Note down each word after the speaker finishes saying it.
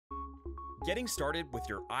Getting started with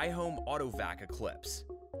your iHome AutoVac Eclipse.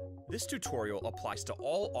 This tutorial applies to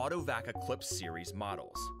all AutoVac Eclipse series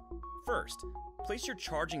models. First, place your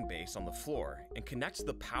charging base on the floor and connect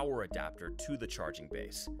the power adapter to the charging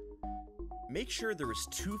base. Make sure there is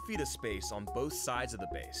 2 feet of space on both sides of the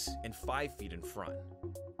base and 5 feet in front.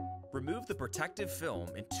 Remove the protective film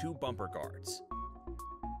and 2 bumper guards.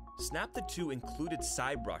 Snap the 2 included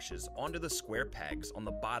side brushes onto the square pegs on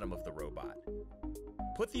the bottom of the robot.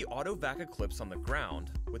 Put the AutoVac Eclipse on the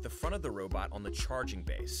ground with the front of the robot on the charging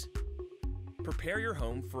base. Prepare your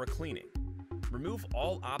home for a cleaning. Remove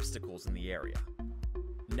all obstacles in the area.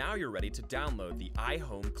 Now you're ready to download the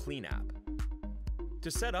iHome Clean app.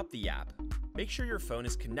 To set up the app, make sure your phone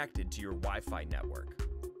is connected to your Wi-Fi network.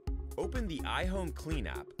 Open the iHome Clean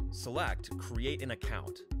app, select Create an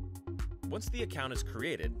Account. Once the account is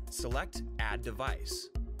created, select Add Device.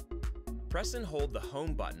 Press and hold the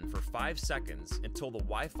Home button for 5 seconds until the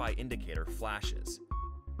Wi-Fi indicator flashes.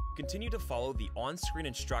 Continue to follow the on-screen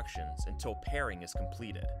instructions until pairing is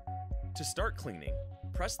completed. To start cleaning,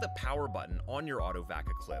 press the Power button on your AutoVac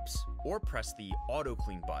Eclipse or press the Auto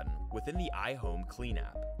Clean button within the iHome Clean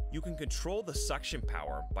app. You can control the suction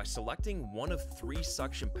power by selecting one of 3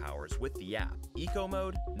 suction powers with the app: Eco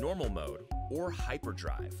Mode, Normal Mode, or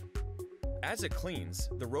Hyperdrive. As it cleans,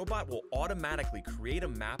 the robot will automatically create a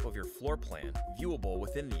map of your floor plan viewable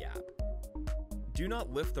within the app. Do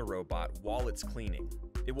not lift the robot while it's cleaning.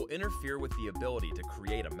 It will interfere with the ability to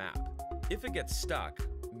create a map. If it gets stuck,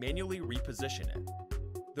 manually reposition it.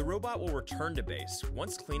 The robot will return to base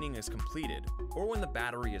once cleaning is completed or when the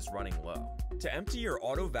battery is running low. To empty your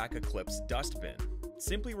AutoVac Eclipse dustbin,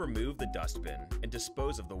 simply remove the dustbin and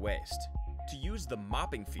dispose of the waste. To use the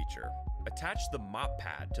mopping feature, attach the mop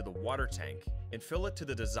pad to the water tank and fill it to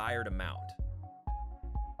the desired amount.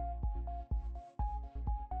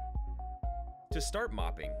 To start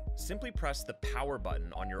mopping, simply press the Power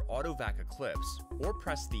button on your AutoVac Eclipse or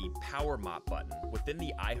press the Power Mop button within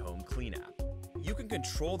the iHome Clean app. You can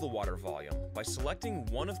control the water volume by selecting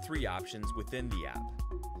one of 3 options within the app: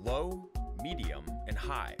 low, medium, and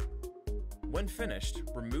high. When finished,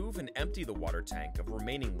 remove and empty the water tank of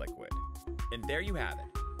remaining liquid. And there you have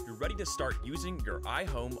it. You're ready to start using your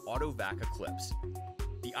iHome AutoVac Eclipse.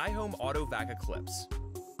 The iHome AutoVac Eclipse.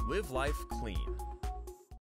 Live life clean.